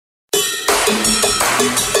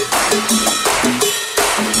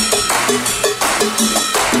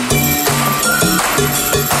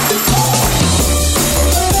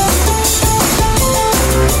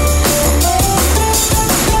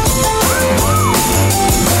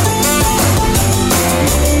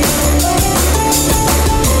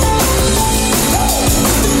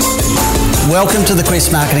Welcome to the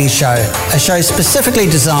Quest Marketing Show, a show specifically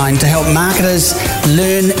designed to help marketers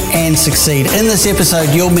learn and succeed. In this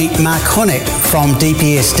episode, you'll meet Mark Hohneck from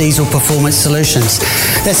DPS, Diesel Performance Solutions.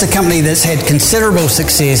 That's a company that's had considerable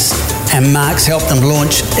success, and Mark's helped them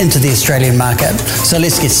launch into the Australian market. So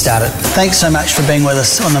let's get started. Thanks so much for being with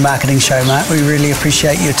us on the Marketing Show, Mark. We really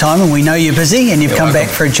appreciate your time, and we know you're busy, and you've come back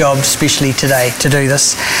for a job, especially today, to do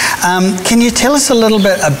this. Can you tell us a little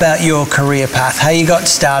bit about your career path, how you got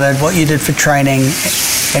started, what you did for training,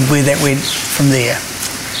 and where that went from there?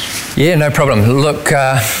 Yeah, no problem. Look,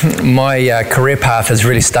 my career path has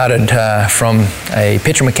really started from a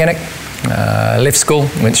petrol mechanic. Left school,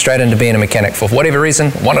 went straight into being a mechanic. For whatever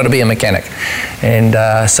reason, wanted to be a mechanic. And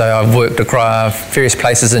so I've worked across various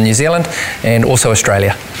places in New Zealand and also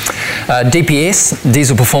Australia. DPS,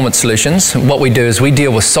 Diesel Performance Solutions, what we do is we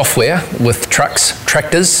deal with software with trucks,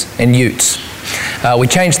 tractors and utes. We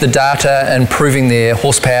change the data, improving their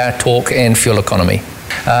horsepower, torque and fuel economy.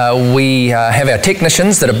 We have our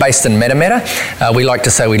technicians that are based in Matamata. We like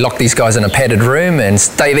to say we lock these guys in a padded room and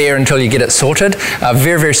stay there until you get it sorted.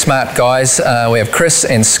 Very, very smart guys. We have Chris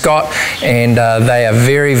and Scott, and they are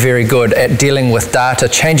very, very good at dealing with data,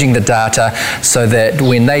 changing the data so that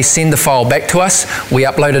when they send the file back to us, we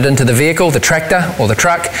upload it into the vehicle, the tractor or the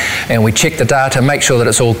truck, and we check the data, make sure that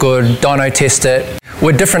it's all good, dyno test it.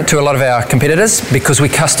 We're different to a lot of our competitors because we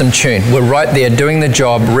custom tune. We're right there doing the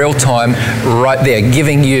job real time, right there,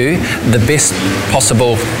 giving you the best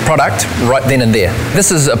possible product right then and there. This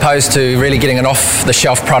is opposed to really getting an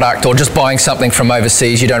off-the-shelf product or just buying something from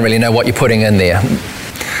overseas. You don't really know what you're putting in there.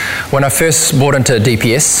 When I first bought into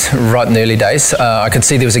DPS, right in the early days, I could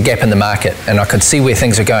see there was a gap in the market and I could see where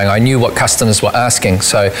things were going. I knew what customers were asking,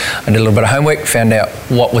 so I did a little bit of homework, found out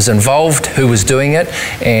what was involved, who was doing it,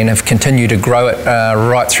 and have continued to grow it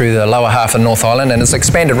right through the lower half of North Island, and it's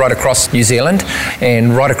expanded right across New Zealand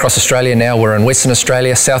and right across Australia now. We're in Western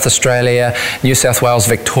Australia, South Australia, New South Wales,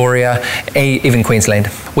 Victoria, even Queensland.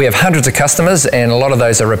 We have hundreds of customers, and a lot of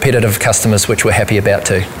those are repetitive customers, which we're happy about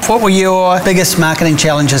too. What were your biggest marketing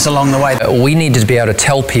challenges along the way? We need to be able to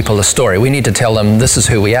tell people a story. We need to tell them this is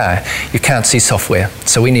who we are. You can't see software.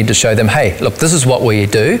 So we need to show them, hey, look, this is what we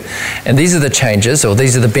do, and these are the changes, or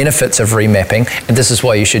these are the benefits of remapping, and this is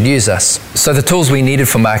why you should use us. So the tools we needed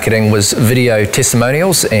for marketing was video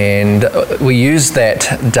testimonials, and we used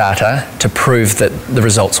that data to prove that the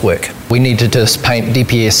results work. We needed to paint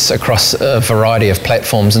DPS across a variety of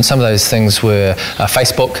platforms, and some of those things were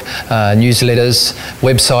Facebook, newsletters,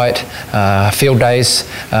 website, field days,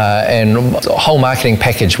 and a whole marketing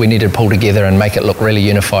package we needed to pull together and make it look really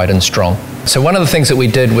unified and strong. So one of the things that we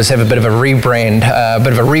did was have a bit of a rebrand, a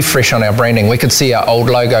bit of a refresh on our branding. We could see our old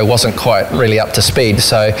logo wasn't quite really up to speed,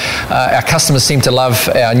 so our customers seem to love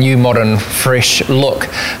our new modern fresh look.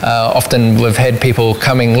 Often we've had people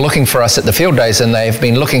coming looking for us at the field days, and they've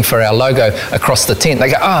been looking for our logo across the tent.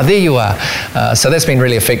 They go, there you are. So that's been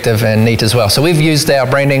really effective and neat as well. So we've used our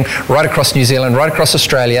branding right across New Zealand, right across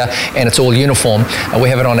Australia, and it's all uniform. We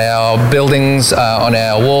have it on our buildings, on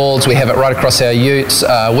our walls, we have it right across our utes,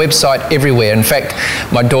 website, everywhere. In fact,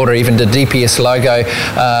 my daughter even did DPS logo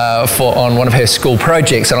on one of her school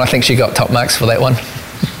projects, and I think she got top marks for that one.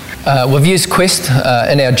 We've used Quest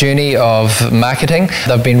in our journey of marketing.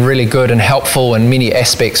 They've been really good and helpful in many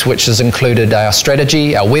aspects, which has included our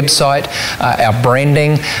strategy, our website, our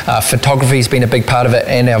branding. Photography has been a big part of it,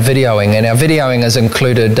 and our videoing. And our videoing has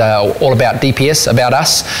included all about DPS, about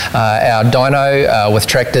us, our dyno with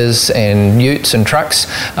tractors and utes and trucks,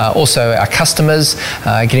 also our customers,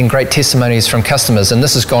 getting great testimonies from customers. And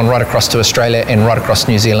this has gone right across to Australia and right across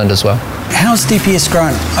New Zealand as well. How's DPS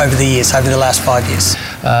grown over the years, over the last 5 years?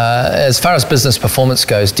 As far as business performance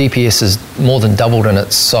goes, DPS has more than doubled in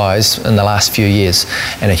its size in the last few years,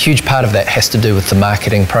 and a huge part of that has to do with the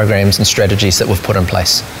marketing programs and strategies that we've put in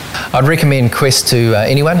place. I'd recommend Quest to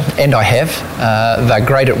anyone, and I have. They're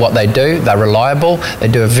great at what they do, they're reliable, they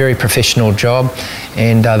do a very professional job,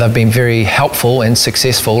 and they've been very helpful and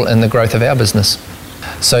successful in the growth of our business.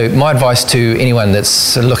 So my advice to anyone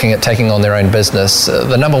that's looking at taking on their own business,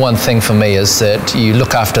 the number one thing for me is that you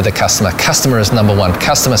look after the customer. Customer is number one.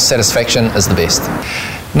 Customer satisfaction is the best.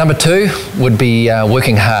 Number two would be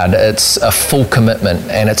working hard. It's a full commitment,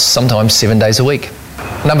 and it's sometimes 7 days a week.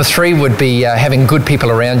 Number 3 would be having good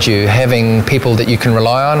people around you, having people that you can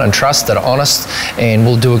rely on and trust, that are honest and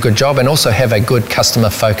will do a good job, and also have a good customer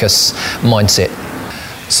focus mindset.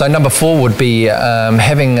 So number 4 would be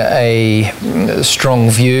having a strong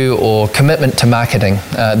view or commitment to marketing.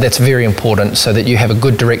 That's very important so that you have a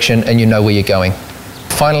good direction and you know where you're going.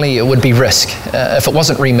 Finally, it would be risk. If it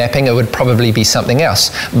wasn't remapping, it would probably be something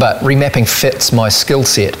else. But remapping fits my skill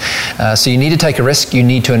set. So you need to take a risk, you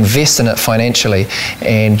need to invest in it financially,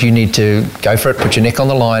 and you need to go for it, put your neck on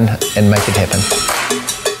the line, and make it happen.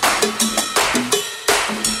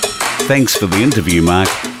 Thanks for the interview, Mark.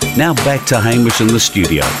 Now back to Hamish in the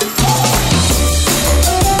studio.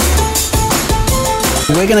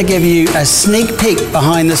 We're going to give you a sneak peek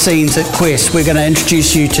behind the scenes at Quest. We're going to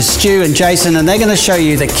introduce you to Stu and Jason, and they're going to show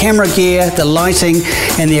you the camera gear, the lighting,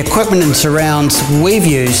 and the equipment and surrounds we've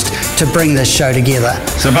used to bring this show together.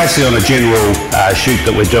 So basically on a general shoot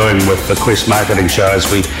that we're doing with the Quest marketing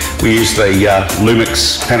shows, we use the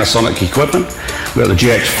Lumix Panasonic equipment. We've got the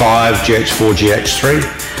GH5, GH4, GH3.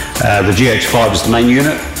 The GH5 is the main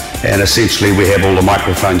unit, and essentially we have all the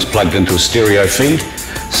microphones plugged into a stereo feed.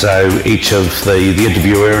 So each of the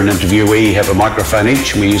interviewer and interviewee have a microphone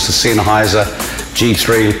each, and we use the Sennheiser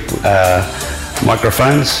G3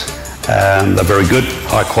 microphones. They're very good,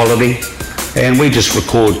 high quality, and we just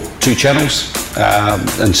record 2 channels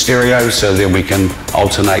in stereo, so then we can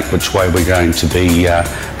alternate which way we're going to be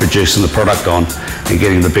producing the product on and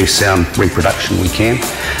getting the best sound reproduction we can.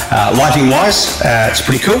 Lighting wise, it's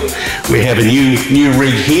pretty cool. We have a new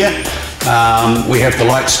rig here. We have the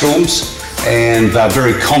light storms, and they're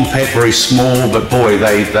very compact, very small, but boy,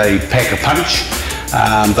 they pack a punch.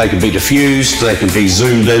 They can be diffused, they can be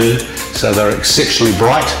zoomed in, so they're exceptionally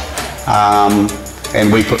bright.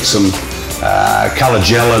 And we put some colour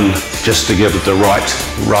gel in just to give it the right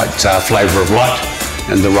flavour of light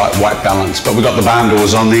and the right white balance. But we've got the barn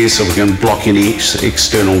doors on there, so we can block any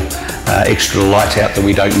external extra light out that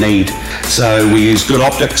we don't need. So we use good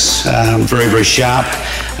optics, very, very sharp.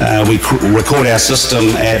 We record our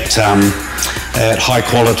system at high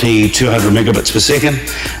quality 200 megabits per second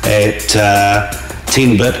at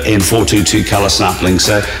 10-bit and 422 colour sampling.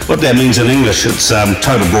 So what that means in English, it's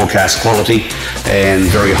total broadcast quality and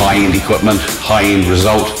very high-end equipment, high-end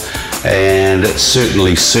result, and it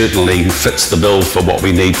certainly fits the bill for what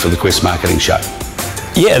we need for the Quest marketing show.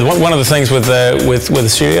 Yeah, one of the things with the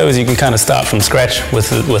studio is you can kind of start from scratch with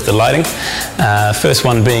the lighting. First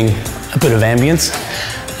one being a bit of ambience.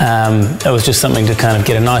 That was just something to kind of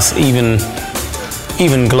get a nice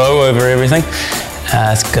even glow over everything.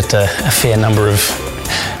 It's got a fair number of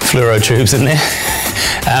fluoro tubes in there.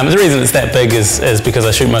 The reason it's that big is because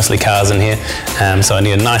I shoot mostly cars in here, so I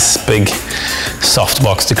need a nice big soft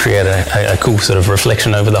box to create a cool sort of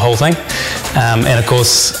reflection over the whole thing. And of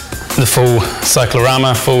course, the full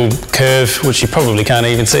cyclorama, full curve, which you probably can't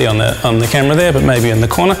even see on the camera there, but maybe in the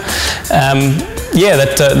corner.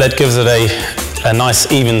 That gives it a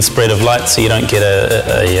nice even spread of light, so you don't get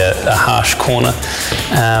a harsh corner,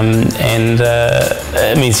 and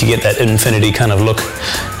it means you get that infinity kind of look.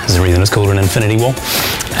 There's a reason it's called an infinity wall,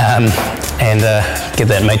 and get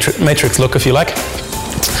that matrix look, if you like.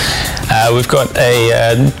 We've got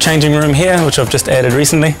a changing room here, which I've just added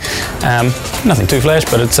recently. Nothing too flash,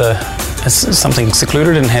 but it's something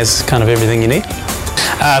secluded and has kind of everything you need.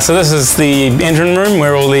 So this is the engine room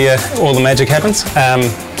where all the magic happens.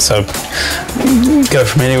 So go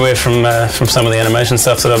from anywhere from some of the animation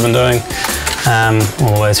stuff that I've been doing,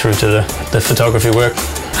 all the way through to the photography work.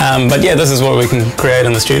 But yeah, this is what we can create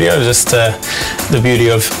in the studio. Just the beauty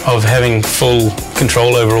of having full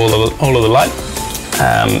control over all of the light.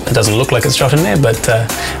 It doesn't look like it's shot in there, but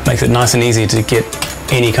makes it nice and easy to get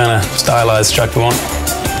any kind of stylized shot you want.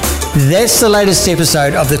 That's the latest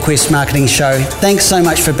episode of the Quest Marketing Show. Thanks so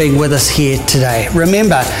much for being with us here today.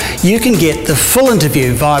 Remember, you can get the full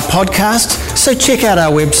interview via podcast, so check out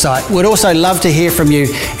our website. We'd also love to hear from you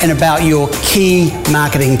and about your key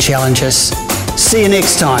marketing challenges. See you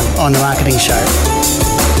next time on The Marketing Show.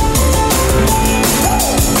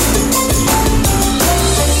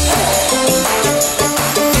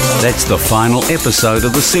 That's the final episode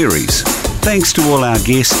of the series. Thanks to all our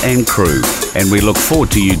guests and crew, and we look forward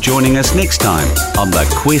to you joining us next time on the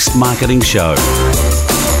Quest Marketing Show.